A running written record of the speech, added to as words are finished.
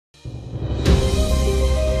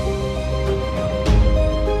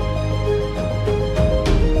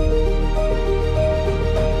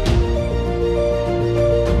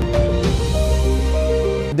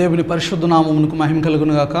దేవుని పరిశుద్ధ నామమునకు మహిమ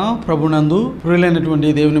కలుగును గాక. ప్రభునందు ప్రియులైనటువంటి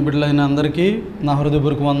దేవుని బిడ్డలైన అందరికీ నా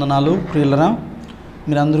హృదయపూర్వక వందనాలు. ప్రియులరా,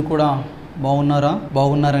 మీరందరూ కూడా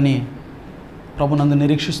బాగున్నారని ప్రభునందు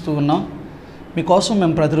నిరీక్షిస్తూ ఉన్నాం. మీకోసం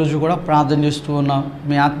మేము ప్రతిరోజు కూడా ప్రార్థన చేస్తూ ఉన్నాం.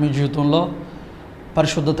 మీ ఆత్మీయ జీవితంలో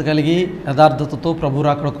పరిశుద్ధత కలిగి యథార్థతతో ప్రభు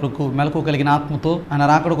రాకడ కొరకు మెలకు కలిగిన ఆత్మతో ఆయన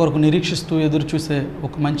రాకడ కొరకు నిరీక్షిస్తూ ఎదురు చూసే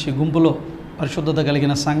ఒక మంచి గుంపులో పరిశుద్ధత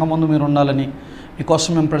కలిగిన సంఘమందు మీరు ఉండాలని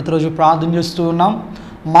మీకోసం మేము ప్రతిరోజు ప్రార్థన చేస్తూ ఉన్నాం.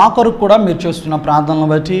 మా కొరకు కూడా మీరు చేస్తున్న ప్రార్థనలను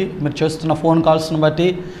బట్టి, మీరు చేస్తున్న ఫోన్ కాల్స్ను బట్టి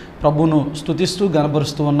ప్రభువును స్తుతిస్తూ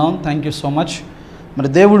గణపరుస్తూ ఉన్నాం. Thank you so much. మరి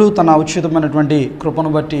దేవుడు తన ఉచితమైనటువంటి కృపను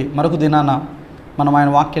బట్టి మరొక దినాన మనం ఆయన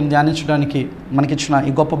వాక్యాన్ని ధ్యానించడానికి మనకిచ్చిన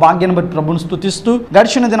ఈ గొప్ప భాగ్యాన్ని బట్టి ప్రభువును స్తుతిస్తూ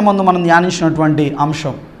గడిచిన దినమందు మనం ధ్యానించినటువంటి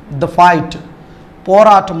అంశం ద ఫైట్,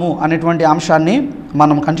 పోరాటము అనేటువంటి అంశాన్ని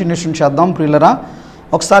మనం కంటిన్యూషన్ చేద్దాం. ప్రియులరా,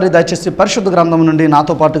 ఒకసారి దయచేసి పరిశుద్ధ గ్రంథం నుండి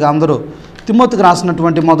నాతో పాటుగా అందరూ తిమోతికి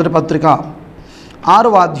రాసినటువంటి మొదటి పత్రిక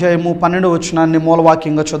 6వ అధ్యాయము 12వ వచనాన్ని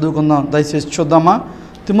మూలవాక్యంగా చదువుకుందాం. దయచేసి చూద్దామా.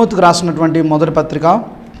 తిమోతికి రాసినటువంటి మొదటి పత్రిక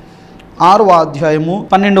 6వ అధ్యాయము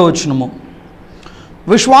 12వ వచనము.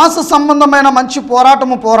 విశ్వాస సంబంధమైన మంచి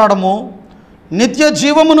పోరాడము, నిత్య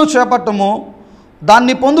జీవమును చేపట్టము,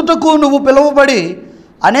 దాన్ని పొందుటకు నువ్వు పిలువబడి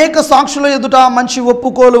అనేక సాక్షుల ఎదుట మంచి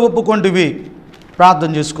ఒప్పుకొంటివి.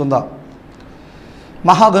 ప్రార్థన చేసుకుందాం.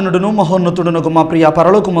 మహాగణుడును మహోన్నతుడునకు మా ప్రియ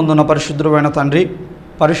పరలోకమందున్న పరిశుద్ధుడైన తండ్రి,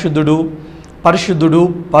 పరిశుద్ధుడు పరిశుద్ధుడు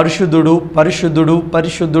పరిశుద్ధుడు పరిశుద్ధుడు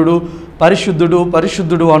పరిశుద్ధుడు పరిశుద్ధుడు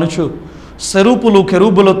పరిశుద్ధుడు అనుచు స్వరూపులు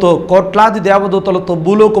కెరూబులతో కోట్లాది దేవదూతలతో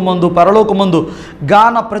భూలోకమందు పరలోకమందు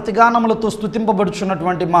గాన ప్రతిగానములతో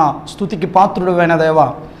స్తుతింపబడుచున్నటువంటి మా స్తుతికి పాత్రుడైన దేవా,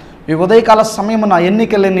 ఈ ఉదయకాల సమయమున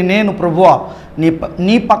ఎన్నికలేని నేను ప్రభువా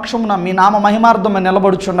నీ పక్షమున మీ నామ మహిమార్థమని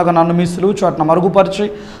నిలబడుచుండగా నన్ను మీ సులువు చోట్న మరుగుపరిచి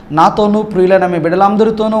నాతోనూ ప్రియులైన మీ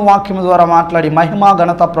బిడ్డలందరితోనూ వాక్యం ద్వారా మాట్లాడి మహిమ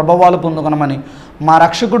ఘనత ప్రభావాలు పొందుకొనమని మా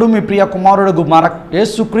రక్షకుడు మీ ప్రియ కుమారుడు మా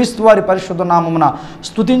యేసుక్రీస్తు వారి పరిశుద్ధ నామమున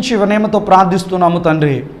స్తుతించి వినయముతో ప్రార్థిస్తున్నాము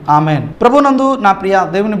తండ్రి, ఆమెన్. ప్రభునందు నా ప్రియ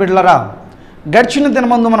దేవుని బిడ్డలరా, గడిచిన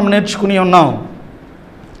దినమందు మనం నేర్చుకుని ఉన్నాం.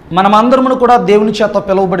 మనమందరమును కూడా దేవుని చేత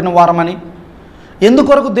పిలువబడిన వారమని.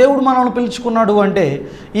 ఎందుకొరకు దేవుడు మనల్ని పిలుచుకున్నాడు అంటే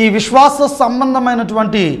ఈ విశ్వాస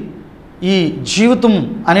సంబంధమైనటువంటి ఈ జీవితం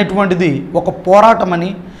అనేటువంటిది ఒక పోరాటమని,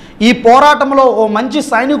 ఈ పోరాటంలో ఓ మంచి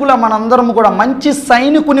సైనికుల మనందరం కూడా మంచి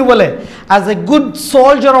సైనికుని వలె as a good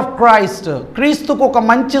soldier of క్రీస్తుకు ఒక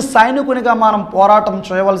మంచి సైనికునిగా మనం పోరాటం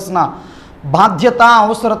చేయవలసిన బాధ్యత,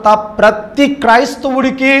 అవసరత ప్రతి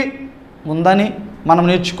క్రైస్తవుడికి ఉందని మనం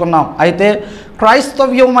నేర్చుకున్నాం. అయితే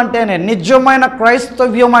క్రైస్తవ్యం అంటేనే, నిజమైన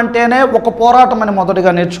క్రైస్తవ్యం అంటేనే ఒక పోరాటం అని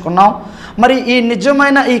మొదటిగా నేర్చుకున్నాం. మరి ఈ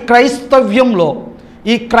నిజమైన ఈ క్రైస్తవ్యంలో,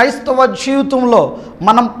 ఈ క్రైస్తవ జీవితంలో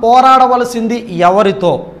మనం పోరాడవలసింది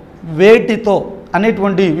ఎవరితో, వేటితో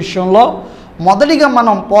అనేటువంటి విషయంలో మొదటిగా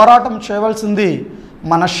మనం పోరాటం చేయవలసింది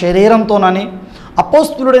మన శరీరంతోనని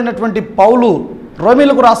అపోస్తలుడైనటువంటి పౌలు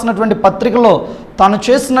రోమీలకు రాసినటువంటి పత్రికలో తాను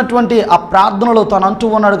చేసినటువంటి ఆ ప్రార్థనలో తాను అంటూ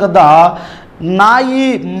ఉన్నాడు కదా, నా ఈ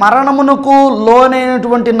మరణమునకు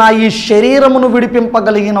లోనైనటువంటి నా ఈ శరీరమును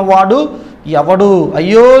విడిపింపగలిగిన వాడు ఎవడు?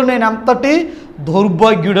 అయ్యో నేను అంతటి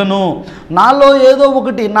దౌర్భాగ్యుడను, నాలో ఏదో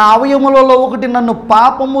ఒకటి, నా అవయములలో ఒకటి నన్ను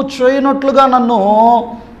పాపము చేయనట్లుగా నన్ను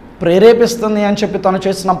ప్రేరేపిస్తుంది అని చెప్పి తను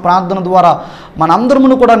చేసిన ప్రార్థన ద్వారా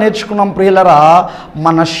మనందరమును కూడా నేర్చుకున్నాం. ప్రియులరా,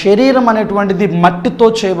 మన శరీరం అనేటువంటిది మట్టితో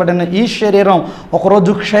చేయబడిన ఈ శరీరం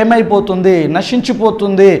ఒకరోజు క్షయమైపోతుంది,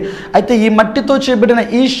 నశించిపోతుంది. అయితే ఈ మట్టితో చేయబడిన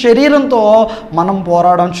ఈ శరీరంతో మనం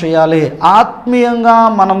పోరాటం చేయాలి. ఆత్మీయంగా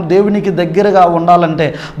మనం దేవునికి దగ్గరగా ఉండాలంటే,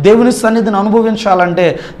 దేవుని సన్నిధిని అనుభవించాలంటే,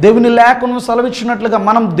 దేవుని లేఖను సెలవిచ్చినట్లుగా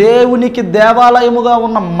మనం దేవునికి దేవాలయముగా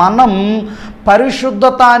ఉన్న మనం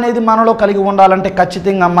పరిశుద్ధత అనేది మనలో కలిగి ఉండాలంటే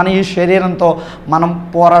ఖచ్చితంగా మన ఈ శరీరంతో మనం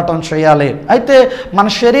పోరాటం చేయాలి. అయితే మన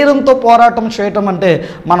శరీరంతో పోరాటం చేయటం అంటే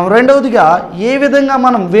మనం రెండవదిగా ఏ విధంగా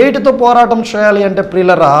మనం వేటితో పోరాటం చేయాలి అంటే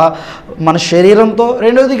ప్రియులరా, మన శరీరంతో,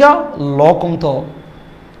 రెండవదిగా లోకంతో.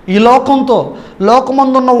 ఈ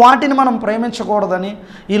లోకమందున్న వాటిని మనం ప్రేమించకూడదని,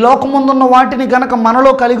 ఈ లోకమందున్న వాటిని గనక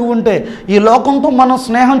మనలో కలిగి ఉంటే, ఈ లోకంతో మనం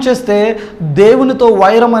స్నేహం చేస్తే దేవునితో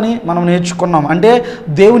వైరమని మనం నేర్చుకున్నాం. అంటే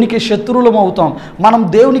దేవునికి శత్రువులం అవుతాం. మనం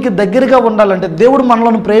దేవునికి దగ్గరగా ఉండాలంటే, దేవుడు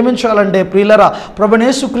మనలను ప్రేమించాలంటే ప్రియులరా, ప్రభువైన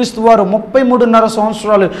యేసుక్రీస్తు వారు 33.5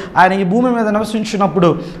 సంవత్సరాలు ఆయన ఈ భూమి మీద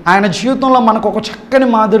నివసించినప్పుడు ఆయన జీవితంలో మనకు ఒక చక్కని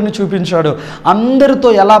మాదిరిని చూపించాడు.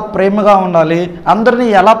 అందరితో ఎలా ప్రేమగా ఉండాలి, అందరినీ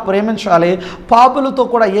ఎలా ప్రేమించాలి, పాపులతో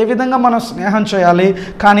కూడా ఏ విధంగా మనం స్నేహం చేయాలి,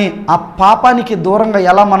 కానీ ఆ పాపానికి దూరంగా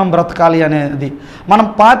ఎలా మనం బ్రతకాలి అనేది. మనం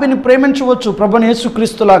పాపిని ప్రేమించవచ్చు ప్రభువైన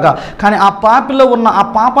యేసుక్రీస్తులాగా, కానీ ఆ పాపిలో ఉన్న ఆ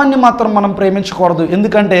పాపాన్ని మాత్రం మనం ప్రేమించకూడదు,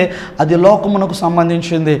 ఎందుకంటే అది లోకమునకు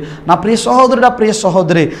సంబంధించింది. నా ప్రియ సహోదరుడా, ప్రియ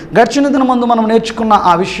సహోదరి, గడిచిన దిన ముందు మనం నేర్చుకున్న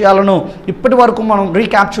ఆ విషయాలను ఇప్పటి వరకు మనం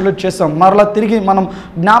రీక్యాప్చులేట్ చేసాం, మరలా తిరిగి మనం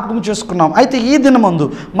జ్ఞాపకం చేసుకున్నాం. అయితే ఈ దినమందు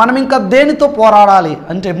మనం ఇంకా దేనితో పోరాడాలి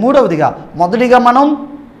అంటే, మొదటిగా మనం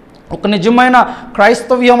ఒక నిజమైన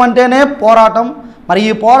క్రైస్తవ్యం అంటేనే పోరాటం. మరి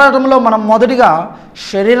ఈ పోరాటంలో మనం మొదటిగా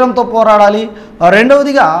శరీరంతో పోరాడాలి,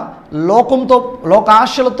 రెండవదిగా లోకంతో,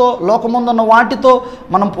 లోకాశలతో, లోకముందున్న వాటితో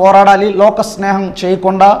మనం పోరాడాలి. లోక స్నేహం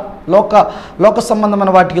చేయకుండా లోక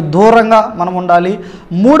సంబంధమైన వాటికి దూరంగా మనం ఉండాలి.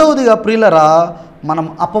 మూడవదిగా ప్రియులరా, మనం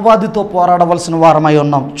అపవాదితో పోరాడవలసిన వారమై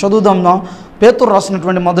ఉన్నాం. చదువుదాం. పేతురు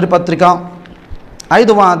రాసినటువంటి మొదటి పత్రిక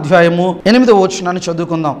 5వ అధ్యాయము 8వ వచనాన్ని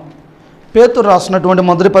చదువుకుందాం. పేతురు రాసినటువంటి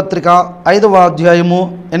మొదటి పత్రిక 5వ అధ్యాయము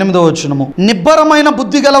 8వ వచనము. నిబ్బరమైన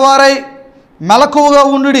బుద్ధి గలవారై మెలకువగా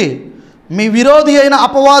ఉండుడి, మీ విరోధి అయిన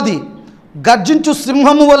అపవాది గర్జించు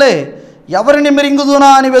సింహము వలె ఎవరిని మిరింగుదునా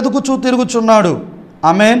అని వెతుకుచూ తిరుగుచున్నాడు.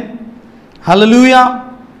 ఆమేన్, హల్లెలూయా.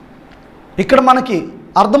 ఇక్కడ మనకి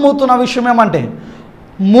అర్థమవుతున్న విషయం ఏమంటే,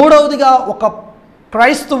 మూడవదిగా ఒక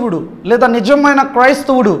క్రైస్తవుడు లేదా నిజమైన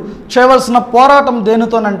క్రైస్తవుడు చేయవలసిన పోరాటం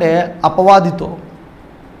దేనితోనంటే అపవాదితో.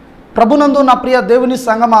 ప్రభునందు నా ప్రియ దేవుని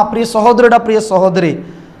సంగమా, ప్రియ సహోదరుడా, ప్రియ సహోదరి,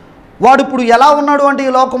 వాడు ఇప్పుడు ఎలా ఉన్నాడు అంటే,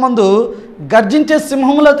 ఈ లోకమందు గర్జించే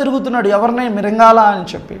సింహంలో తిరుగుతున్నాడు, ఎవరిని మిరింగాలా అని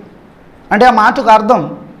చెప్పి. అంటే ఆ మాటకు అర్థం,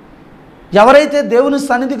 ఎవరైతే దేవుని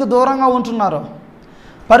సన్నిధికి దూరంగా ఉంటున్నారో,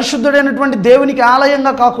 పరిశుద్ధుడైనటువంటి దేవునికి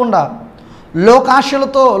ఆలయంగా కాకుండా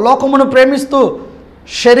లోకాశలతో, లోకమును ప్రేమిస్తూ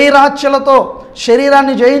శరీరాచ్యలతో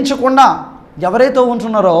శరీరాన్ని జయించకుండా ఎవరైతే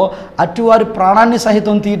ఉంటున్నారో అట్టివారి ప్రాణాన్ని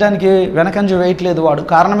సహితం తీయడానికి వెనకంజ వేయట్లేదు వాడు.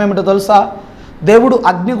 కారణం ఏమిటో తెలుసా? దేవుడు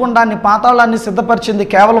అగ్నిగుండాన్ని, పాతాళాన్ని సిద్ధపరిచింది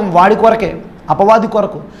కేవలం వాడి కొరకే, అపవాది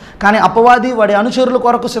కొరకు. కానీ అపవాది వాడి అనుచరుల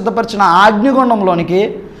కొరకు సిద్ధపరిచిన ఆ అగ్నిగుండంలోనికి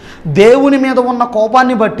దేవుని మీద ఉన్న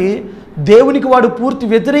కోపాన్ని బట్టి, దేవునికి వాడు పూర్తి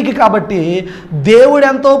వ్యతిరేకి కాబట్టి, దేవుడు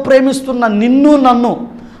ఎంతో ప్రేమిస్తున్న నిన్ను నన్ను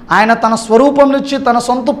ఆయన తన స్వరూపంలో ఇచ్చి తన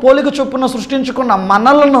సొంత పోలిక చొప్పున సృష్టించుకున్న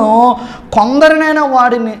మనలను కొందరినైనా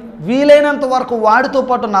వాడిని వీలైనంత వరకు వాడితో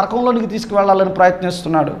పాటు నరకంలోనికి తీసుకువెళ్ళాలని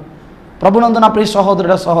ప్రయత్నిస్తున్నాడు. ప్రభునందు నా ప్రియ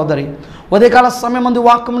సహోదరుడా, సహోదరి, ఉదయకాల సమయం ముందు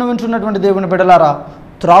వాక్యమును వింటున్నటువంటి దేవుని బిడ్డలారా,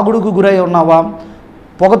 త్రాగుడుకు గురై ఉన్నావా?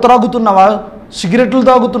 పొగ త్రాగుతున్నావా? సిగరెట్లు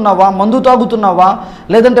తాగుతున్నావా? మందు తాగుతున్నావా?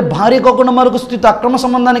 లేదంటే భార్య కాకుండా మరొక స్థితి అక్రమ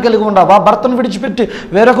సంబంధాన్ని కలిగి ఉన్నావా? భర్తను విడిచిపెట్టి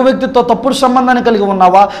వేరొక వ్యక్తితో తప్పుడు సంబంధాన్ని కలిగి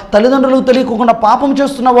ఉన్నావా? తల్లిదండ్రులకు తెలియకుండా పాపం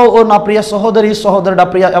చేస్తున్నావా? ఓ నా ప్రియ సహోదరి, సహోదరుడా,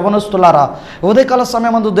 ప్రియ యవనస్తులారా, ఉదయకాల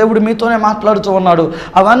సమయమందు దేవుడు మీతోనే మాట్లాడుతూ ఉన్నాడు.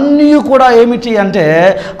 అవన్నీ కూడా ఏమిటి అంటే,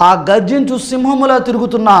 ఆ గర్జించు సింహములా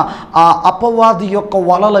తిరుగుతున్న ఆ అపవాది యొక్క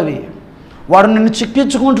వలలవి. వాడు నిన్ను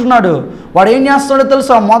చిక్కించుకుంటున్నాడు. వాడు ఏం చేస్తాడో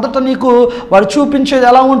తెలుసా? మొదట నీకు వాడు చూపించేది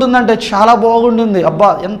ఎలా ఉంటుందంటే చాలా బాగుంటుంది, అబ్బా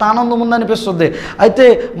ఎంత ఆనందం ఉందనిపిస్తుంది. అయితే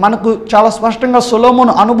మనకు చాలా స్పష్టంగా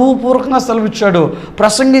సొలొమోను అనుభవపూర్వకంగా సెలవిచ్చాడు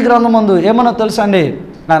ప్రసంగి గ్రంథం ముందు. ఏమన్నా తెలుసా అండి?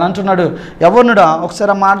 ఆయన అంటున్నాడు, యవ్వనుడా,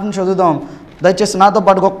 ఒకసారి ఆ మాటను చదువుదాం దయచేసి నాతో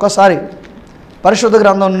పాటు. ఒక్కసారి పరిశుద్ధ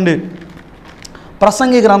గ్రంథం నుండి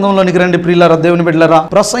ప్రసంగి గ్రంథంలోనికి రండి ప్రియులారా, దేవుని బిడ్డలారా.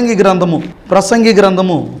 ప్రసంగి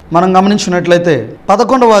గ్రంథము మనం గమనించినట్లయితే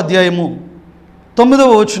 11వ అధ్యాయము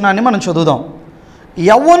 9వ వచనాన్ని మనం చదువుదాం.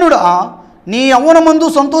 యవ్వనుడా, నీ యవ్వనమందు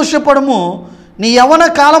సంతోషపడము, నీ యవ్వన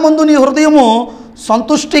కాలమందు నీ హృదయము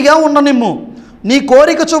సంతుష్టిగా ఉండనిమ్ము, నీ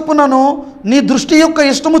కోరిక చొప్పునను నీ దృష్టి యొక్క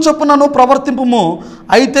ఇష్టము చొప్పునను ప్రవర్తింపుము.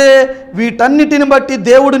 అయితే వీటన్నిటిని బట్టి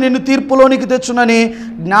దేవుడు నిన్ను తీర్పులోనికి తెచ్చునని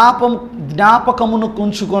జ్ఞాపకమును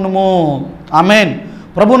కుంచుకొనుము. ఆమేన్.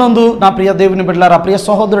 ప్రభునందు నా ప్రియ దేవుని బిడ్డలారా, ప్రియ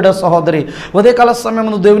సహోదరుడ, సహోదరి, ఉదయకాల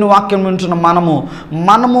సమయంలో దేవుని వాక్యం వింటున్న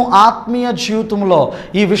మనము ఆత్మీయ జీవితంలో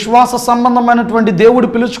ఈ విశ్వాస సంబంధమైనటువంటి దేవుడు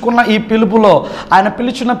పిలుచుకున్న ఈ పిలుపులో, ఆయన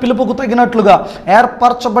పిలిచిన పిలుపుకు తగినట్లుగా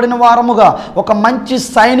ఏర్పరచబడిన వారముగా ఒక మంచి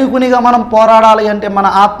సైనికునిగా మనం పోరాడాలి అంటే, మన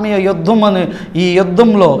ఆత్మీయ యుద్ధం అని ఈ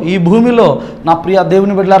యుద్ధంలో, ఈ భూమిలో నా ప్రియ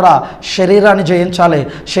దేవుని బిడ్డలారా, శరీరాన్ని జయించాలి,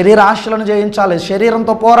 శరీర ఆశలను జయించాలి,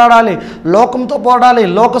 శరీరంతో పోరాడాలి, లోకంతో పోరాడాలి,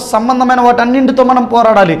 లోక సంబంధమైన వాటన్నింటితో మనం పోరాడాలి.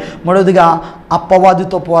 మూడవదిగా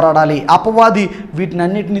అపవాదితో పోరాడాలి. అపవాది వీటిని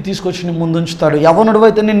అన్నింటినీ తీసుకొచ్చి ముందుంచుతాడు. యవ్వనుడు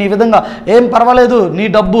అయితే నేను ఈ విధంగా ఏం పర్వాలేదు, నీ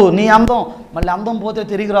డబ్బు, నీ అందం, మళ్ళీ అందం పోతే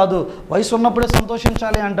తిరిగి రాదు, వయసు ఉన్నప్పుడే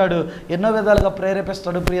సంతోషించాలి అంటాడు. ఎన్నో విధాలుగా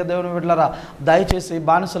ప్రేరేపిస్తాడు. ప్రియ దేవుని బిడ్డలారా, దయచేసి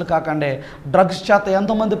బానిసలు కాకండి. డ్రగ్స్ చేత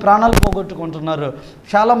ఎంతోమంది ప్రాణాలు పోగొట్టుకుంటున్నారు.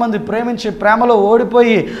 చాలామంది ప్రేమించి ప్రేమలో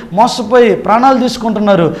ఓడిపోయి మోసపోయి ప్రాణాలు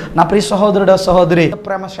తీసుకుంటున్నారు. నా ప్రియ సహోదరుడు, సహోదరి,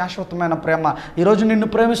 ప్రేమ శాశ్వతమైన ప్రేమ. ఈరోజు నిన్ను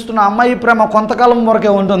ప్రేమిస్తున్న అమ్మాయి ప్రేమ కొంతకాలం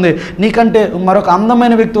వరకే ఉంటుంది. నీకంటే మరొక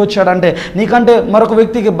అందమైన వ్యక్తి వచ్చాడంటే, నీకంటే మరొక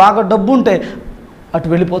వ్యక్తికి బాగా డబ్బు ఉంటే అటు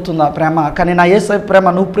వెళ్ళిపోతుంది ఆ ప్రేమ. కానీ నా యేసయ్య ప్రేమ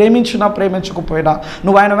నువ్వు ప్రేమించినా ప్రేమించకపోయినా,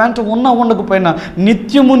 నువ్వు ఆయన వెంట ఉన్నా ఉండకపోయినా,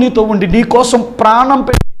 నిత్యము నీతో ఉండి నీ కోసం ప్రాణం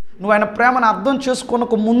పెట్టి, నువ్వు ఆయన ప్రేమను అర్థం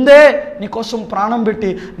చేసుకోనకు ముందే నీ కోసం ప్రాణం పెట్టి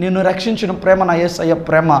నిన్ను రక్షించిన ప్రేమ నా యేసయ్య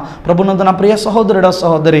ప్రేమ. ప్రభునందు నా ప్రియ సహోదరుడా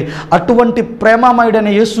సహోదరి, అటువంటి ప్రేమమయుడైన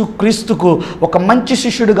యేసు క్రీస్తుకు ఒక మంచి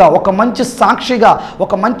శిష్యుడిగా, ఒక మంచి సాక్షిగా,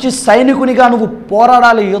 ఒక మంచి సైనికునిగా నువ్వు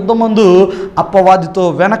పోరాడాలి. యుద్ధమందు అపవాదితో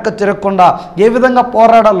వెనక్కి తిరగకుండా ఏ విధంగా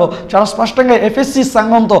పోరాడాలో చాలా స్పష్టంగా ఎఫెసీ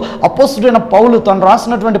సంఘంతో అపోస్తుడైన పౌలు తను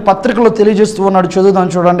రాసినటువంటి పత్రికలో తెలియజేస్తూ ఉన్నాడు.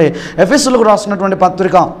 చదువుదాం చూడండి. ఎఫెసీలకు రాసినటువంటి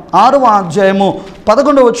పత్రిక 6వ అధ్యాయము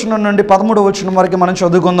 11వ వచనం నుండి 13వ వచనం వరకు మనం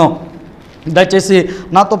చదువుకుందాం. దయచేసి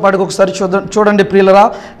నాతో పాటు ఒకసారి చూడండి ప్రియులరా.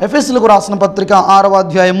 ఎఫెసీలకు రాసిన పత్రిక 6వ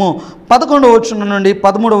అధ్యాయము 11వ వచనం నుండి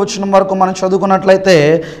 13వ వచనం వరకు మనం చదువుకున్నట్లయితే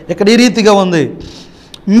ఇక్కడ ఈ రీతిగా ఉంది.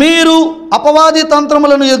 మీరు అపవాది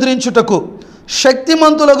తంత్రములను ఎదిరించుటకు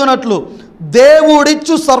శక్తిమంతులగునట్లు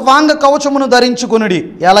దేవుడిచ్చు సర్వాంగ కవచమును ధరించుకొనుడి.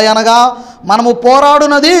 ఎలా అనగా మనము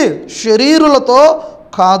పోరాడునది శరీరులతో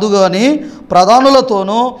కాదు గాని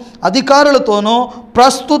ప్రధానులతోనూ అధికారులతోనూ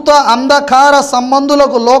ప్రస్తుత అంధకార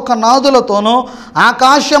సంబంధులకు లోకనాథులతోనూ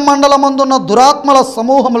ఆకాశ మండలమందున్న దురాత్మల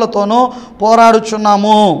సమూహములతోనూ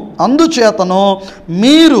పోరాడుచున్నాము. అందుచేతను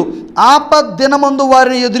మీరు ఆపద్దినమందు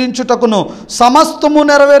వారిని ఎదిరించుటకును సమస్తము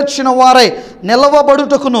నెరవేర్చిన వారై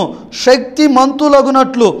నిలవబడుటకును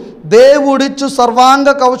శక్తిమంతులగునట్లు దేవుడిచ్చు సర్వాంగ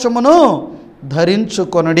కవచమును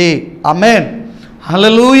ధరించుకొనుడి. ఆమేన్.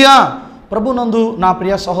 హల్లెలూయా. ప్రభునందు నా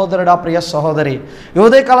ప్రియ సహోదరుడా, ప్రియ సహోదరి,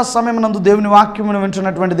 ఉదయకాల సమయం నందు దేవుని వాక్యమును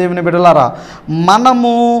వింటున్నటువంటి దేవుని బిడ్డలారా,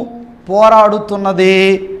 మనము పోరాడుతున్నది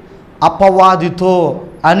అపవాదితో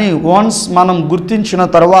అని వన్స్ మనం గుర్తించిన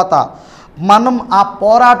తర్వాత మనం ఆ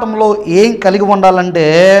పోరాటంలో ఏం కలిగి ఉండాలంటే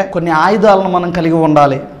కొన్ని ఆయుధాలను మనం కలిగి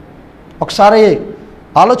ఉండాలి. ఒకసారి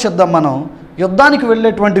ఆలోచిద్దాం. మనం యుద్ధానికి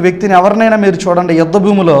వెళ్ళేటువంటి వ్యక్తిని ఎవరినైనా మీరు చూడండి, యుద్ధ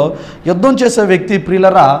భూమిలో యుద్ధం చేసే వ్యక్తి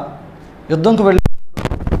ప్రియులరా, యుద్ధంకు వెళ్ళి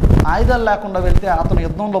ఆయుధాలు లేకుండా వెళ్తే అతను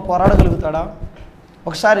యుద్ధంలో పోరాడగలుగుతాడా?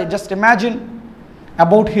 ఒకసారి just imagine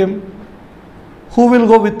about him who will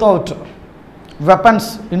go without weapons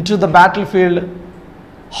in to the battle field,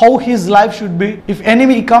 how his life should be. If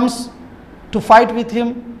enemy comes to fight with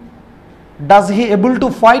him, does he able to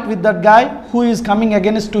fight with that guy who is coming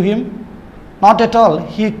against to him? Not at all.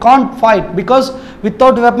 He can't fight because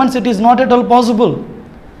without weapons it is not at all possible.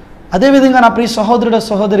 అదేవిధంగా నా ప్రియ సహోదరుడ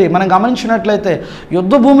సహోదరి, మనం గమనించినట్లయితే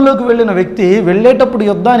యుద్ధ భూమిలోకి వెళ్ళిన వ్యక్తి వెళ్ళేటప్పుడు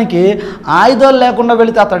యుద్ధానికి ఆయుధాలు లేకుండా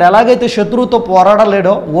వెళితే అతడు ఎలాగైతే శత్రువుతో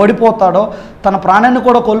పోరాడలేడో, ఓడిపోతాడో, తన ప్రాణాన్ని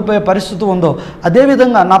కూడా కోల్పోయే పరిస్థితి ఉందో,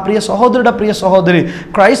 అదేవిధంగా నా ప్రియ సహోదరుడ, ప్రియ సహోదరి,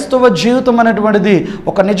 క్రైస్తవ జీవితం అనేటువంటిది,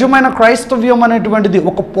 ఒక నిజమైన క్రైస్తవ్యం అనేటువంటిది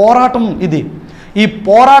ఒక పోరాటం. ఇది ఈ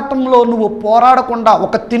పోరాటంలో నువ్వు పోరాడకుండా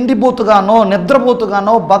ఒక తిండిబోతుగానో,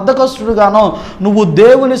 నిద్రపోతుగానో, బద్ధకస్తుడుగానో, నువ్వు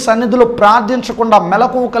దేవుని సన్నిధిలో ప్రార్థించకుండా,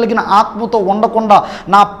 మెలకువ కలిగిన ఆత్మతో ఉండకుండా,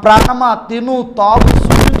 నా ప్రాణమా తిను తాగు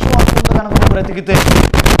సూచించు అనుకుంటూ కనుక బ్రతికితే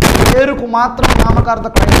పేరుకు మాత్రం నామకార్థ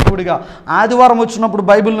క్రైస్తవుడిగా ఆదివారం వచ్చినప్పుడు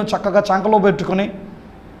బైబిల్ను చక్కగా చంకలో పెట్టుకుని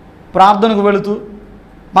ప్రార్థనకు వెళుతూ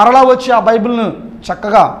మరలా వచ్చి ఆ బైబిల్ను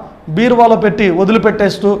చక్కగా బీరువాలో పెట్టి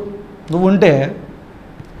వదిలిపెట్టేస్తూ నువ్వు ఉంటే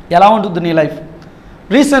ఎలా ఉంటుంది నీ లైఫ్?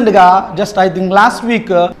 రీసెంట్గా just I think last week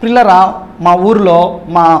పిల్లరా మా ఊరిలో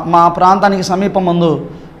మా ప్రాంతానికి సమీపం ముందు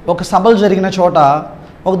ఒక సభలు జరిగిన చోట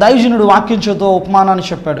ఒక దైవజనుడు వాక్యం చేతో ఉపమానాన్ని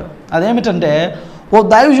చెప్పాడు. అదేమిటంటే, ఓ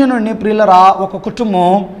దైవజనుడిని ప్రియులరా ఒక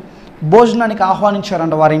కుటుంబం భోజనానికి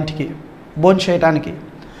ఆహ్వానించారంట వారి ఇంటికి భోజనం చేయడానికి.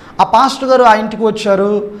 ఆ పాస్టర్ గారు ఆ ఇంటికి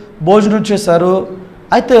వచ్చారు, భోజనం చేశారు.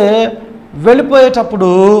 అయితే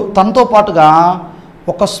వెళ్ళిపోయేటప్పుడు తనతో పాటుగా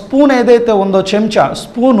ఒక స్పూన్ ఏదైతే ఉందో, చెంచా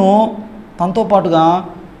స్పూను తనతో పాటుగా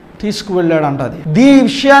తీసుకువెళ్ళాడంట. అది ఈ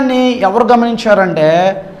విషయాన్ని ఎవరు గమనించారంటే,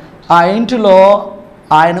 ఆ ఇంటిలో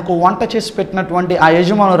ఆయనకు వంట చేసి పెట్టినటువంటి ఆ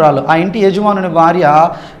యజమానురాలు, ఆ ఇంటి యజమానుని భార్య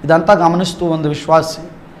ఇదంతా గమనిస్తూ ఉంది, విశ్వాసి.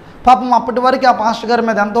 పాపం అప్పటి వరకు ఆ పాస్టర్ గారి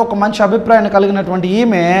మీద ఎంతో ఒక మంచి అభిప్రాయాన్ని కలిగినటువంటి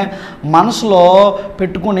ఈమె మనసులో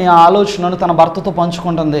పెట్టుకుని ఆ ఆలోచనను తన భర్తతో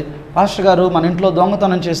పంచుకుంటుంది. పాస్టర్ గారు మన ఇంట్లో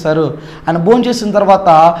దొంగతనం చేశారు, ఆయన భోజనం చేసిన తర్వాత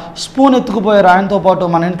స్పూన్ ఎత్తుకుపోయారు ఆయనతో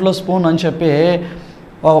పాటు మన ఇంట్లో స్పూన్ అని చెప్పి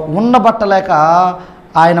ఉండబట్టలేక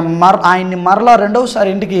ఆయన్ని మరలా రెండవసారి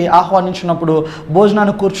ఇంటికి ఆహ్వానించినప్పుడు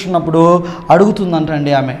భోజనానికి కూర్చున్నప్పుడు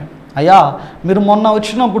అడుగుతుందంటండి ఆమె, అయ్యా మీరు మొన్న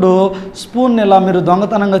వచ్చినప్పుడు స్పూన్ ఇలా మీరు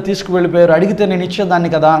దొంగతనంగా తీసుకువెళ్ళిపోయారు, అడిగితే నేను ఇచ్చేదాన్ని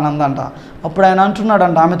కదా అని అందంట. అప్పుడు ఆయన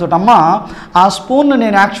అంటున్నాడంట ఆమెతో, అమ్మ ఆ స్పూన్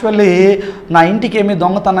నేను యాక్చువల్లీ నా ఇంటికి ఏమీ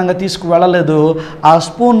దొంగతనంగా తీసుకువెళ్ళలేదు, ఆ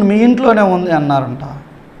స్పూన్ మీ ఇంట్లోనే ఉంది అన్నారంట.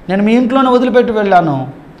 నేను మీ ఇంట్లోనే వదిలిపెట్టి వెళ్ళాను,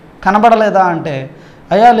 కనబడలేదా అంటే,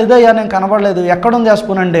 అయ్యా లేదయ్యా నేను కనబడలేదు, ఎక్కడుంది ఆ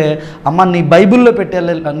స్పూన్ అంటే, అమ్మ నీ బైబిల్లో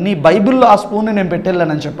పెట్టెళ్ళ, నీ బైబిల్లో ఆ స్పూన్ని నేను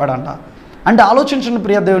పెట్టెళ్ళానని చెప్పాడంట. అంటే ఆలోచించండి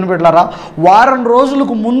ప్రియ దేవుని బిడ్డలారా, వారం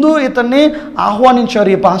రోజులకు ముందు ఇతన్ని ఆహ్వానించారు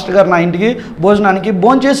ఈ పాస్టర్ గారు నా ఇంటికి భోజనానికి.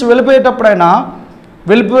 భోంచేసి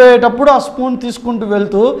వెళ్ళిపోయేటప్పుడు ఆ స్పూన్ తీసుకుంటూ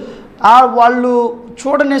వెళ్తూ వాళ్ళు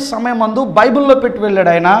చూడని సమయం మందు బైబిల్లో పెట్టి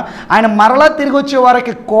వెళ్ళాడు ఆయన మరలా తిరిగి వచ్చే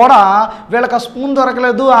వారికి కూడా వీళ్ళకి ఆ స్పూన్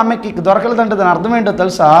దొరకలేదు, ఆమెకి దొరకలేదు. అంటే దాని అర్థం ఏంటో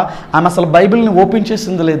తెలుసా? ఆమె అసలు బైబిల్ని ఓపెన్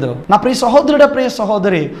చేసింది లేదు. నా ప్రియ సహోదరుడా, ప్రియ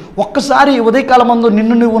సహోదరి, ఒక్కసారి ఉదయకాలం మందు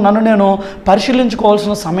నన్ను నేను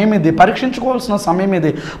పరిశీలించుకోవాల్సిన సమయం ఇది, పరీక్షించుకోవాల్సిన సమయం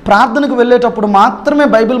ఇది. ప్రార్థనకు వెళ్ళేటప్పుడు మాత్రమే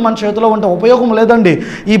బైబిల్ మన చేతిలో ఉంటే ఉపయోగం లేదండి.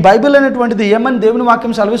 ఈ బైబిల్ అనేటువంటిది ఏమని దేవుని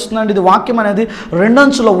వాక్యం సెలవిస్తుందండి? ఇది వాక్యం అనేది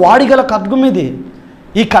రెండంచుల వాడిగల ఖడ్గం. ఇది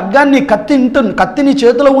ఈ ఖడ్గాన్ని కత్తి నీ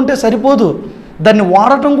చేతిలో ఉంటే సరిపోదు, దాన్ని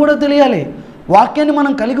వాడటం కూడా తెలియాలి. వాక్యాన్ని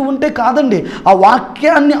మనం కలిగి ఉంటే కాదండి, ఆ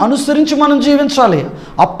వాక్యాన్ని అనుసరించి మనం జీవించాలి.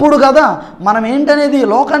 అప్పుడు కదా మనం ఏంటనేది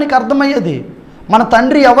లోకానికి అర్థమయ్యేది, మన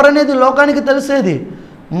తండ్రి ఎవరనేది లోకానికి తెలిసేది.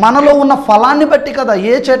 మనలో ఉన్న ఫలాన్ని బట్టి కదా,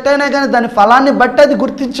 ఏ చెట్టు అయినా కానీ దాని ఫలాన్ని బట్టి అది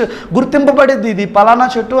గుర్తింపబడేది. ఇది ఫలానా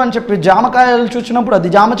చెట్టు అని చెప్పి జామకాయలు చూసినప్పుడు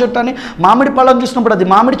అది జామ చెట్టు అని, మామిడి పళ్ళను చూసినప్పుడు అది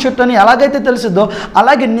మామిడి చెట్టు అని ఎలాగైతే తెలిసిద్దో,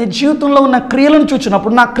 అలాగే నీ జీవితంలో ఉన్న క్రియలను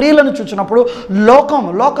చూసినప్పుడు, నా క్రియలను చూసినప్పుడు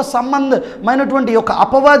లోక సంబంధమైనటువంటి ఒక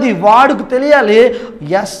అపవాది వాడికి తెలియాలి,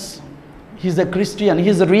 yes, he's a Christian,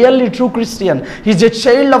 he's a really true Christian, he's a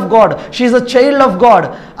child of God, she's a child of God.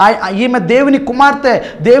 ఈమె దేవుని కుమార్తె,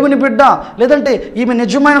 దేవుని బిడ్డ, లేదంటే ఈమె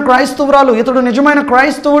నిజమైన క్రైస్తవురాలు, ఇతడు నిజమైన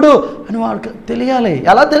క్రైస్తవుడు అని వాళ్ళకి తెలియాలి.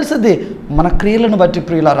 ఎలా తెలిసింది? మన క్రియలను బట్టి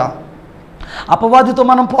ప్రియులారా. అపవాదితో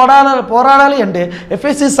మనం పోరాడాలి అంటే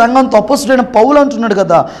ఎఫెసీ సంఘంతో అపోస్తలుడైన పౌలు అంటున్నాడు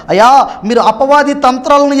కదా, అయ్యా మీరు అపవాది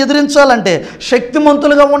తంత్రాలను ఎదిరించాలంటే,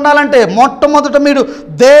 శక్తిమంతులుగా ఉండాలంటే మొట్టమొదట మీరు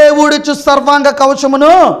దేవుడిచ్చు సర్వాంగ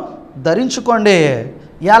కవచమును ధరించుకోండి.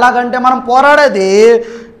 ఎలాగంటే మనం పోరాడేది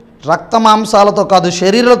రక్త మాంసాలతో కాదు,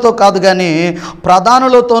 శరీరాలతో కాదు, కానీ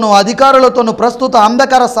ప్రధానులతోనూ అధికారులతోనూ ప్రస్తుత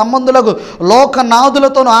అంధకార సంబంధులకు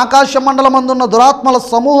లోకనాథులతోనూ ఆకాశ మండలమందున్న దురాత్మల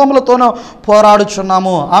సమూహములతోనూ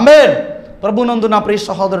పోరాడుచున్నాము. ఆమేన్. ప్రభునందు నా ప్రియ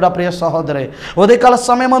సహోదరుడా, ప్రియ సహోదరి, ఉదయకాల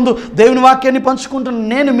సమయమందు దేవుని వాక్యాన్ని పంచుకుంటున్న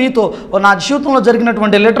నేను మీతో నా జీవితంలో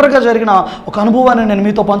జరిగినటువంటి లిటరల్గా జరిగిన ఒక అనుభవాన్ని నేను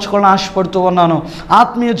మీతో పంచుకోవాలని ఆశపడుతూ ఉన్నాను.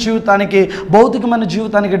 ఆత్మీయ జీవితానికి, భౌతికమైన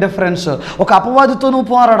జీవితానికి డిఫరెన్స్. ఒక అపవాదితో నువ్వు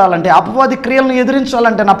పోరాడాలంటే, అపవాది క్రియలను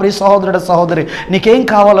ఎదిరించాలంటే నా ప్రియ సహోదరుడా, సహోదరి, నీకేం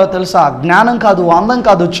కావాలో తెలుసా? జ్ఞానం కాదు, అందం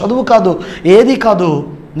కాదు, చదువు కాదు, ఏది కాదు,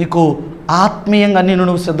 నీకు ఆత్మీయంగా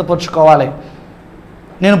నువ్వు సిద్ధపరచుకోవాలి.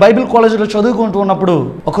 నేను బైబిల్ కాలేజీలో చదువుకుంటూ ఉన్నప్పుడు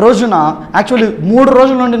ఒక రోజున, యాక్చువల్లీ 3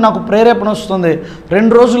 రోజుల నుండి నాకు ప్రేరేపణ వస్తుంది.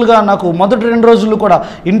 2 రోజులుగా నాకు మొదటి 2 రోజులు కూడా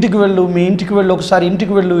ఇంటికి వెళ్ళు, మీ ఇంటికి వెళ్ళు, ఒకసారి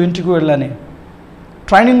ఇంటికి వెళ్ళు అని.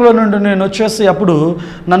 ట్రైనింగ్లో నుండి నేను వచ్చేసి అప్పుడు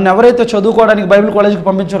నన్ను ఎవరైతే చదువుకోవడానికి బైబిల్ కాలేజీకి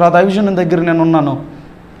పంపించారో ఆ దైవజనం దగ్గర నేను ఉన్నాను.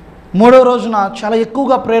 3వ రోజున చాలా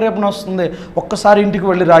ఎక్కువగా ప్రేరేపణ వస్తుంది, ఒక్కసారి ఇంటికి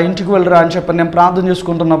వెళ్ళిరా అని చెప్పి నేను ప్రార్థన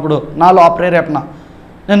చేసుకుంటున్నప్పుడు నాలో ఆ ప్రేరేపణ,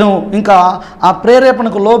 నేను ఇంకా ఆ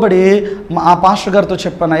ప్రేరేపణకు లోబడి ఆ పాస్టర్ గారితో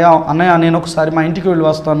చెప్పాను, అన్నయ్య నేను ఒకసారి మా ఇంటికి వెళ్ళి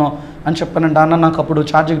వస్తాను అని చెప్పానంటే, అన్న నాకు అప్పుడు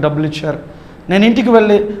ఛార్జీకి డబ్బులు ఇచ్చారు. నేను ఇంటికి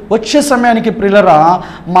వెళ్ళి వచ్చే సమయానికి ప్రియులరా,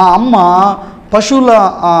 మా అమ్మ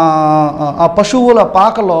పశువుల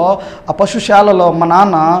పాకలో, ఆ పశుశాలలో మా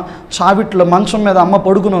నాన్న చావిట్లో మంచం మీద అమ్మ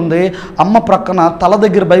పడుకుని ఉంది. అమ్మ ప్రక్కన తల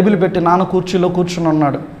దగ్గర బైబిల్ పెట్టి నాన్న కుర్చీలో కూర్చుని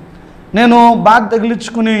ఉన్నాడు. నేను బ్యాగ్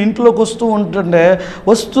తగిలించుకుని ఇంట్లోకి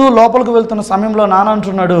వస్తూ లోపలికి వెళ్తున్న సమయంలో నాన్న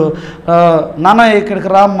అంటున్నాడు, నాన్న ఇక్కడికి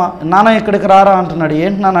రారా అంటున్నాడు.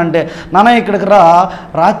 ఏంటి నాన్న అంటే, నాన్న ఇక్కడికి రా,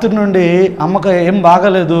 రాత్రి నుండి అమ్మకి ఏం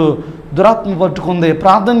బాగలేదు, దురాత్మ పట్టుకుంది,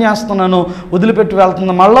 ప్రార్థన చేస్తున్నాను, వదిలిపెట్టి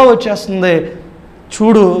వెళ్తుంది, మళ్ళా వచ్చేస్తుంది,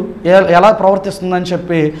 చూడు ఎలా ప్రవర్తిస్తుందని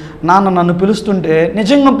చెప్పి నాన్న నన్ను పిలుస్తుంటే,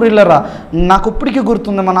 నిజంగా ప్రియులరా నాకు ఇప్పటికీ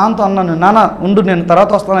గుర్తుంది. మా నాన్నతో అన్నాను, నాన్న ఉండు నేను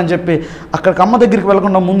తర్వాత వస్తానని చెప్పి అక్కడికి అమ్మ దగ్గరికి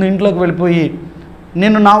వెళ్ళకుండా ముందు ఇంట్లోకి వెళ్ళిపోయి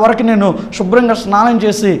నా వరకు నేను శుభ్రంగా స్నానం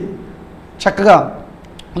చేసి చక్కగా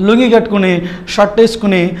లుంగి కట్టుకుని షర్ట్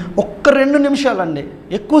వేసుకుని ఒక్క 2 నిమిషాలండి,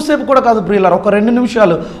 ఎక్కువసేపు కూడా కాదు ప్రియులారా, ఒక 2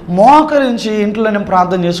 నిమిషాలు మోకరించి ఇంట్లో నేను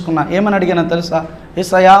ప్రార్థన చేసుకున్నా. ఏమని అడిగానో తెలుసా?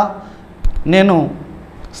 యేసయ్యా, నేను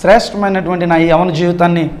శ్రేష్టమైనటువంటి నా ఈ యవన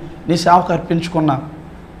జీవితాన్ని నీ సేవకు అర్పించుకున్నా.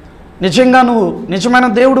 నిజంగా నువ్వు నిజమైన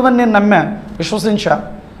దేవుడు అని నేను విశ్వసించా.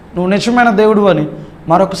 నువ్వు నిజమైన దేవుడు అని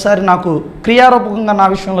మరొకసారి నాకు క్రియారూపకంగా నా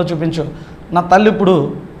విషయంలో చూపించు. నా తల్లి ఇప్పుడు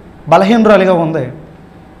బలహీనరాలిగా ఉంది,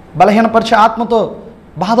 బలహీనపరిచే ఆత్మతో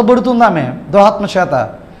బాధపడుతుంది ఆమె, దురాత్మ చేత.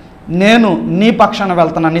 నేను నీ పక్షాన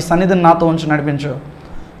వెళ్తున్నా, నీ సన్నిధిని నాతో ఉంచి నడిపించు.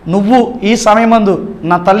 నువ్వు ఈ సమయమందు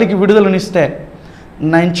నా తల్లికి విడుదలనిస్తే,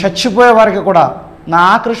 నేను చచ్చిపోయే వారికి కూడా, నా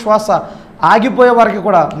ఆఖరి శ్వాస ఆగిపోయే వారికి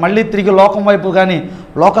కూడా మళ్ళీ తిరిగి లోకం వైపు కానీ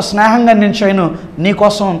లోక స్నేహంగా నేను చేయను,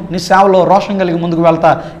 నీకోసం నీ సేవలో రోషం కలిగి ముందుకు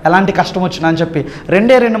వెళ్తా, ఎలాంటి కష్టం వచ్చినా అని చెప్పి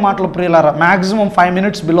 2 మాటలు ప్రియులారా, మ్యాక్సిమం 5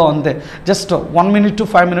 minutes బిలో అంతే, just 1 minute to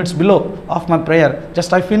 5 minutes below of my prayer.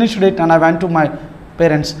 Just I finished it and I went to my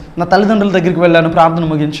parents. నా తల్లిదండ్రుల దగ్గరికి వెళ్ళాను ప్రార్థన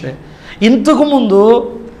ముగించి. ఇంతకు ముందు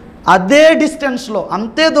అదే డిస్టెన్స్లో,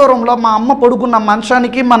 అంతే దూరంలో మా అమ్మ పడుకున్న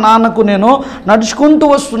మంచానికి మా నాన్నకు నేను నడుచుకుంటూ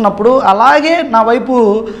వస్తున్నప్పుడు అలాగే నా వైపు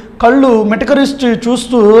కళ్ళు మిటకరిస్తూ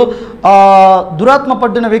చూస్తూ దురాత్మ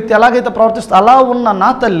పట్టిన వ్యక్తి ఎలాగైతే ప్రవర్తిస్తూ అలా ఉన్న నా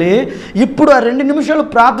తల్లి ఇప్పుడు ఆ 2 నిమిషాలు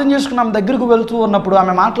ప్రార్థన చేసుకుని ఆమె దగ్గరకు వెళ్తూ ఉన్నప్పుడు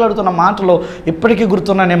ఆమె మాట్లాడుతున్న మాటలు ఇప్పటికీ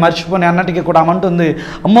గుర్తున్నా, నేను మర్చిపోయి అన్నటికీ కూడా ఆమె అంటుంది,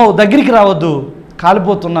 అమ్మో దగ్గరికి రావద్దు,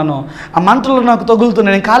 కాలిపోతున్నాను, ఆ మంటలు నాకు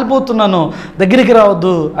తగులుతున్నాయి, నేను కాలిపోతున్నాను, దగ్గరికి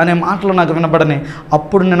రావద్దు అనే మాటలు నాకు వినబడని.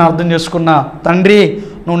 అప్పుడు నేను అర్థం చేసుకున్నా, తండ్రి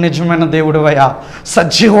నువ్వు నిజమైన దేవుడివయ్యా,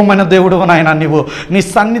 సజీవమైన దేవుడు నాయన, నీవు నీ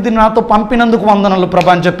సన్నిధిని నాతో పంపినందుకు వందనలు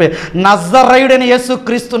ప్రభా అని చెప్పి నజరేయుడైన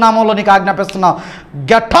యేసుక్రీస్తు నామంలో నీకు ఆజ్ఞాపిస్తున్నా,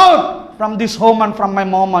 get out from this home and from my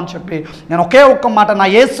mom అని చెప్పి నేను ఒకే ఒక్క మాట నా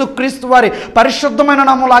యేసుక్రీస్తు వారి పరిశుద్ధమైన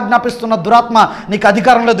నామంలో ఆజ్ఞాపిస్తున్న, దురాత్మ నీకు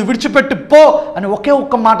అధికారం లేదు, విడిచిపెట్టి పో అని ఒకే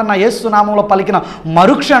ఒక్క మాట నా యేసు నామంలో పలికిన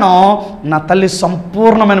మరుక్షణం నా తల్లి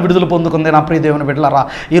సంపూర్ణమైన విడుదల పొందుకుంది. నా ప్రియ దేవుని బిడ్డలారా,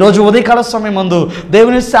 ఈరోజు ఉదయకాల సమయం ముందు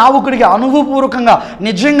దేవుని సేవకుడిగా అనుభవపూర్వకంగా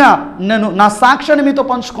నిజంగా నేను నా సాక్ష్యాన్ని మీతో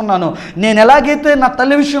పంచుకున్నాను. నేను ఎలాగైతే నా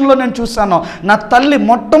తల్లి విషయంలో నేను చూశానో, నా తల్లి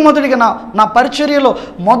మొట్టమొదటిగా నా పరిచర్యలో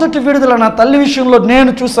మొదటి విడుదల నా తల్లి విషయంలో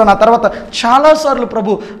నేను చూశాను. ఆ తర్వాత చాలాసార్లు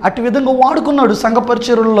ప్రభు అటు విధంగా వాడుకున్నాడు సంఘ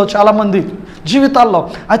పరిచర్యలలో చాలామంది జీవితాల్లో.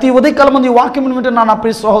 అయితే ఈ ఉదయకాలం మంది వాక్యం వింటున్నా నా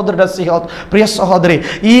ప్రియ సహోదరుడు, ప్రియ సహోదరి,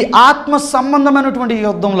 ఈ ఆత్మ సంబంధమైనటువంటి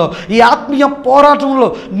యుద్ధంలో, ఈ ఆత్మీయ పోరాటంలో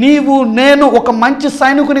నీవు నేను ఒక మంచి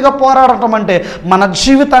సైనికునిగా పోరాడటం అంటే మన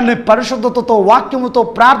జీవితాన్ని పరిశుద్ధతతో, వాక్యముతో,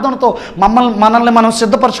 ప్రార్థనతో మనల్ని మనం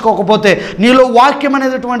సిద్ధపరచుకోకపోతే, నీలో వాక్యం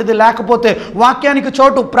అనేటటువంటిది లేకపోతే, వాక్యానికి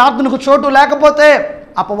చోటు, ప్రార్థనకు చోటు లేకపోతే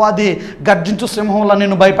అపవాది గర్జించు సింహంలో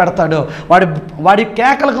నిన్ను భయపెడతాడు. వాడి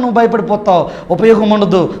కేకలకు నువ్వు భయపడిపోతావు, ఉపయోగం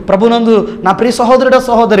ఉండదు. ప్రభునందు నా ప్రియ సహోదరుడ,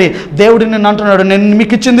 సహోదరి, దేవుడు నిన్ను అంటున్నాడు, నేను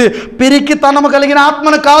మీకు ఇచ్చింది పిరికితనము కలిగిన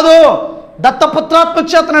ఆత్మను కాదు, దత్తపుత్రాత్మ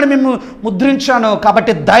చేతనని మేము ముద్రించాను.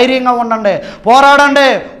 కాబట్టి ధైర్యంగా ఉండండి, పోరాడండి,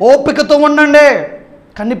 ఓపికతో ఉండండి,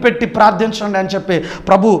 కనిపెట్టి ప్రార్థించండి అని చెప్పి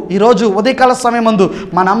ప్రభు ఈరోజు ఉదయకాల సమయం ముందు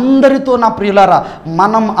మనందరితో, నా ప్రియులారా,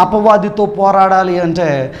 మనం అపవాదితో పోరాడాలి అంటే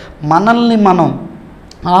మనల్ని మనం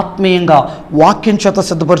ఆత్మీయంగా వాక్యం చేత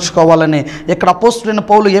సిద్ధపరచుకోవాలని ఇక్కడ అపోస్తులైన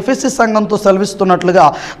పౌలు ఎఫెసీ సంఘంతో సెలవిస్తున్నట్లుగా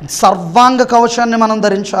సర్వాంగ కవచాన్ని మనం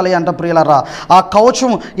ధరించాలి అంట. ప్రియులారా, ఆ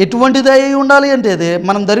కవచం ఎటువంటిది అయి ఉండాలి అంటే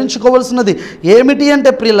మనం ధరించుకోవాల్సినది ఏమిటి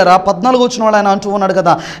అంటే ప్రియులారా, 14 వచ్చిన వాళ్ళు ఆయన అంటూ ఉన్నాడు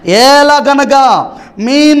కదా, ఎలాగనగా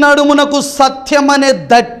మీ నడుమునకు సత్యం అనే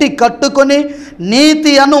దట్టి కట్టుకొని,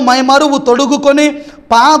 నీతి అను మైమరువు తొడుగుకొని,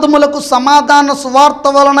 పాదములకు సమాధాన సువార్త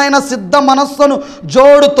వలనైన సిద్ధ మనస్సును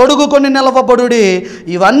జోడు తొడుగుకొని నిలవబడుడి.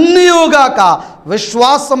 ఇవన్నీగాక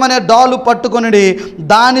విశ్వాసం అనే డాలు పట్టుకొనిడి,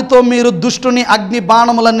 దానితో మీరు దుష్టుని అగ్ని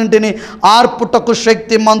బాణములన్నింటినీ ఆర్పుటకు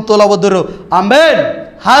శక్తిమంతులవదురు. ఆమేన్,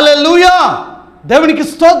 హల్లెలూయా, దేవునికి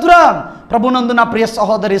స్తోత్రం. ప్రభునందు నా ప్రియ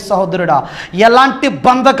సహోదరి, సహోదరుడా, ఎలాంటి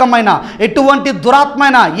బంధకమైన, ఎటువంటి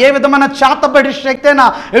దురాత్మైన, ఏ విధమైన చేతబడి శక్తి అయినా,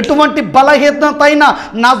 ఎటువంటి బలహీనత అయినా,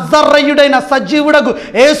 నజరేయుడైన సజీవుడగు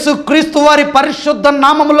యేసుక్రీస్తు వారి పరిశుద్ధ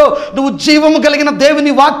నామములో నువ్వు జీవము కలిగిన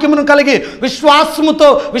దేవుని వాక్యమును కలిగి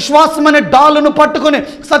విశ్వాసమనే డాలును పట్టుకొని,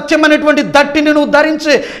 సత్యమైనటువంటి దట్టిని నువ్వు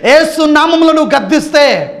ధరించి యేసు నామములో నువ్వు గద్దిస్తే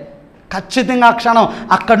ఖచ్చితంగా ఆ క్షణం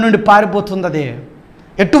అక్కడి నుండి పారిపోతుంది. అది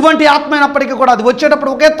ఎటువంటి ఆత్మ అయినప్పటికీ కూడా అది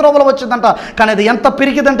వచ్చేటప్పుడు ఒకే త్రోవలో వచ్చిందంట, కానీ అది ఎంత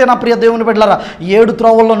పిరికిదంటే నా ప్రియ దేవుని బిడ్డలారా, 7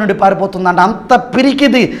 త్రోవల్లో నుండి పారిపోతుందంట. అంత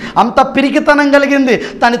పిరికిది, అంత పిరికితనం కలిగింది.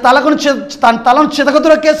 తన తలను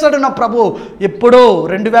చితకదురకేశాడు నా ప్రభు ఎప్పుడో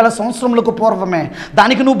 2000 సంవత్సరములకు పూర్వమే.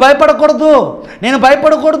 దానికి నువ్వు భయపడకూడదు, నేను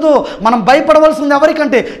భయపడకూడదు. మనం భయపడవలసింది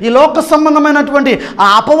ఎవరికంటే ఈ లోక సంబంధమైనటువంటి ఆ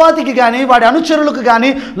అపవాదికి కానీ, వాడి అనుచరులకు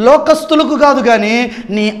కానీ, లోకస్తులకు కాదు, కానీ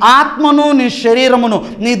నీ ఆత్మను, నీ శరీరమును,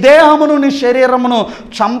 నీ దేహమును, నీ శరీరమును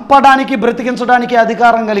చంపడానికి, బ్రతికించడానికి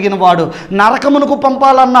అధికారం కలిగిన వాడు. నరకమునకు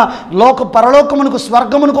పంపాలన్నా, పరలోకమునకు,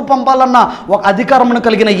 స్వర్గమునకు పంపాలన్నా ఒక అధికారమును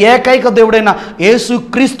కలిగిన ఏకైక దేవుడైన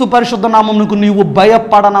యేసుక్రీస్తు పరిశుద్ధ నామమునకు నీవు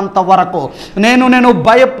భయపడనంత వరకు,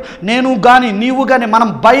 నేను కానీ నీవు కానీ మనం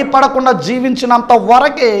భయపడకుండా జీవించినంత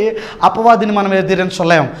వరకే అపవాదిని మనం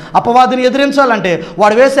ఎదిరించలేం. అపవాదిని ఎదిరించాలంటే,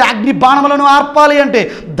 వాడు వేసే అగ్ని బాణములను ఆర్పాలి అంటే,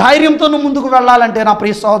 ధైర్యంతో నువ్వు ముందుకు వెళ్ళాలంటే నా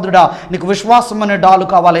ప్రియ సహోదరుడా, నీకు విశ్వాసం అనే డాలు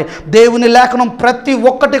కావాలి. దేవుని లేఖనం ప్రతి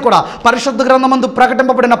ఒక్కటి కూడా, పరిశుద్ధ గ్రంథమందు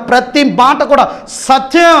ప్రకటింపబడిన ప్రతి మాట కూడా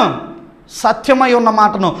సత్యమై ఉన్న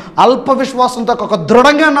మాటను అల్ప విశ్వాసంతో ఒక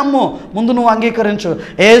దృఢంగా నమ్ము. ముందు నువ్వు అంగీకరించు.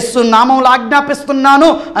 యేసు నామములో ఆజ్ఞాపిస్తున్నాను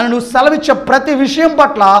అని నువ్వు సెలవిచ్చే ప్రతి విషయం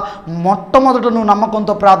పట్ల మొట్టమొదట నువ్వు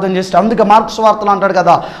నమ్మకంతో ప్రార్థన చేస్తే, అందుకే మార్కు సువార్తలో అంటాడు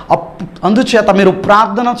కదా, అందుచేత మీరు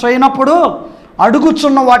ప్రార్థన చేయనప్పుడు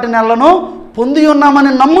అడుగుచున్న వాటి నెలను పొంది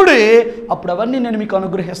ఉన్నామని నమ్ముడి, అప్పుడు అవన్నీ నేను మీకు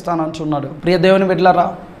అనుగ్రహిస్తాను అంటున్నాడు. ప్రియ దేవుని బిడ్డలారా,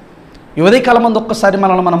 ఈ ఉదయకాలం ముందు ఒక్కసారి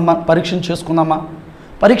మనల్ని మనం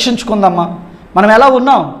పరీక్షించుకుందామా. మనం ఎలా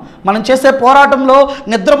ఉన్నాం? మనం చేసే పోరాటంలో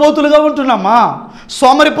నిద్రపోతులుగా ఉంటున్నామా?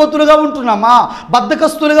 సోమరిపోతులుగా ఉంటున్నామా?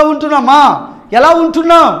 బద్ధకస్తులుగా ఉంటున్నామా? ఎలా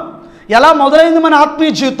ఉంటున్నాం? ఎలా మొదలైంది మన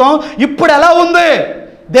ఆత్మీయ జీవితం? ఇప్పుడు ఎలా ఉంది?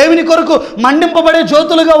 దేవుని కొరకు మండింపబడే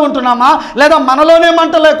జ్యోతులుగా ఉంటున్నామా? లేదా మనలోనే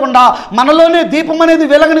మంట లేకుండా, మనలోనే దీపం అనేది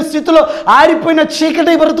వెలగని స్థితిలో, ఆరిపోయిన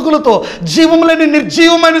చీకటి బ్రతుకులతో, జీవం లేని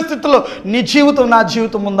నిర్జీవమైన స్థితిలో నీ జీవితం, నా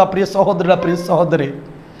జీవితం ఉందా? ప్రియ సహోదరుడా, ప్రియ సహోదరి,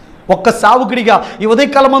 ఒక్క సావుకుడిగా ఈ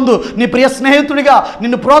ఉదయకాలమందు నీ ప్రియ స్నేహితుడిగా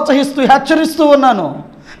నిన్ను ప్రోత్సహిస్తూ హెచ్చరిస్తూ ఉన్నాను.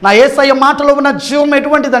 నా యేసయ్య మాటలో ఉన్న జీవం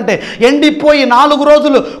ఎటువంటిదంటే, ఎండిపోయి 4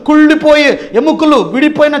 రోజులు కుళ్ళిపోయి ఎముకలు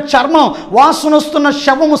విడిపోయిన చర్మం, వాసన వస్తున్న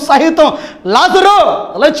శవము సహితం లాజరు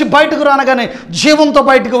లేచి బయటకు రానగానే జీవంతో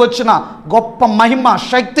బయటకు వచ్చిన గొప్ప మహిమ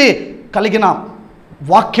శక్తి కలిగిన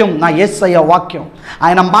వాక్యం నా యేసయ్య వాక్యం.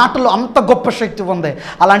 ఆయన మాటలో అంత గొప్ప శక్తి ఉంది.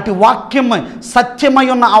 అలాంటి వాక్యం, సత్యమై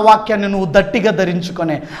ఉన్న ఆ వాక్యాన్ని నువ్వు దట్టిగా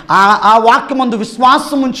ధరించుకొని ఆ వాక్యమందు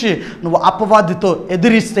విశ్వాసం ఉంచి నువ్వు అపవాదితో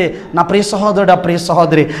ఎదిరిస్తే నా ప్రియ సహోదరుడా, ప్రియ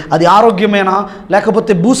సహోదరి, అది ఆరోగ్యమైనా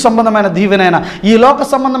లేకపోతే భూ సంబంధమైన దీవెనైనా, ఈ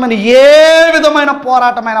లోక సంబంధమైన ఏ విధమైన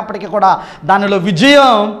పోరాటమైనప్పటికీ కూడా దానిలో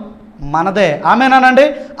విజయం మనదే. ఆమేనానండి?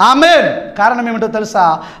 ఆమేన్. కారణం ఏమిటో తెలుసా?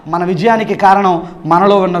 మన విజయానికి కారణం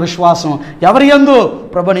మనలో ఉన్న విశ్వాసం. ఎవరి యందు?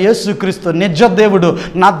 ప్రభువైన యేసుక్రీస్తు, నిజ దేవుడు,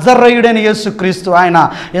 నజరేయుడైన యేసుక్రీస్తు. ఆయన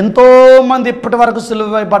ఎంతోమంది ఇప్పటి వరకు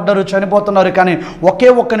సిలువ పడ్డారు, చనిపోతున్నారు, కానీ ఒకే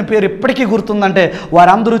ఒక్కని పేరు ఇప్పటికీ గుర్తుందంటే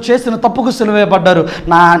వారందరూ చేసిన తప్పుకు సిలువ పడ్డారు.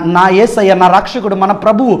 నా యేసయ్య, నా రక్షకుడు, మన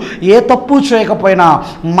ప్రభువు ఏ తప్పు చేయకపోయినా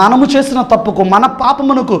మనము చేసిన తప్పుకు, మన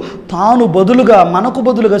పాపమునకు తాను బదులుగా, మనకు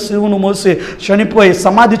బదులుగా సిలువను మోసి చనిపోయి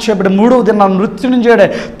సమాధి చేయబడి 3వ దినాన మృత్యుని చేయడే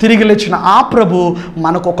తిరిగి లేచిన ఆ ప్రభు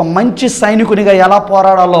మనకు ఒక మంచి సైనికునిగా ఎలా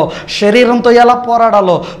పోరాడాలో, శరీరంతో ఎలా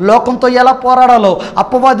పోరాడాలో, లోకంతో ఎలా పోరాడాలో,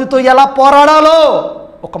 అపవాదితో ఎలా పోరాడాలో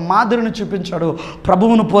ఒక మాదిరిని చూపించాడు.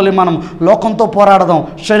 ప్రభువును పోలి మనం లోకంతో పోరాడదాం,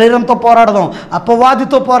 శరీరంతో పోరాడదాం,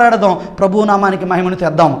 అపవాదితో పోరాడదాం, ప్రభువు నామానికి మహిమను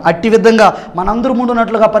తెద్దాం. అట్టి విధంగా మనందరూ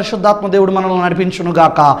ముందున్నట్లుగా పరిశుద్ధాత్మ దేవుడు మనల్ని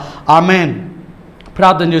నడిపించునుగాక. ఆమేన్.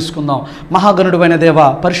 ప్రార్థన చేసుకుందాం. మహాగణుడువైన దేవ,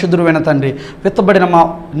 పరిశుద్ధుడైన తండ్రి, విత్తబడిన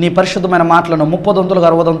నీ పరిశుద్ధమైన మాటలను 30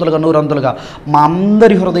 60 100 మా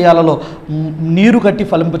అందరి హృదయాలలో నీరు కట్టి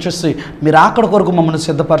ఫలింపచేసి మీరు ఆకడ కొరకు మమ్మల్ని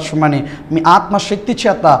సిద్ధపరచమని మీ ఆత్మశక్తి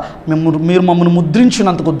చేత మీరు మమ్మల్ని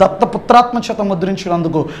ముద్రించినందుకు, దత్తపుత్రాత్మ చేత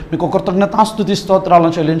ముద్రించినందుకు మీకు కృతజ్ఞతాస్తుతి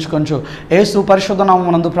స్తోత్రాలను చెల్లించుకొంచు యేసు పరిశుద్ధ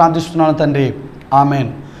నామమునందు ప్రార్థిస్తున్నాను తండ్రి.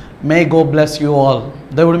 Amen. May go bless you all.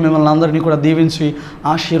 దేవుడు మిమ్మల్ని అందరినీ కూడా దీవించి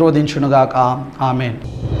ఆశీర్వదించునుగాక. ఆమెన్.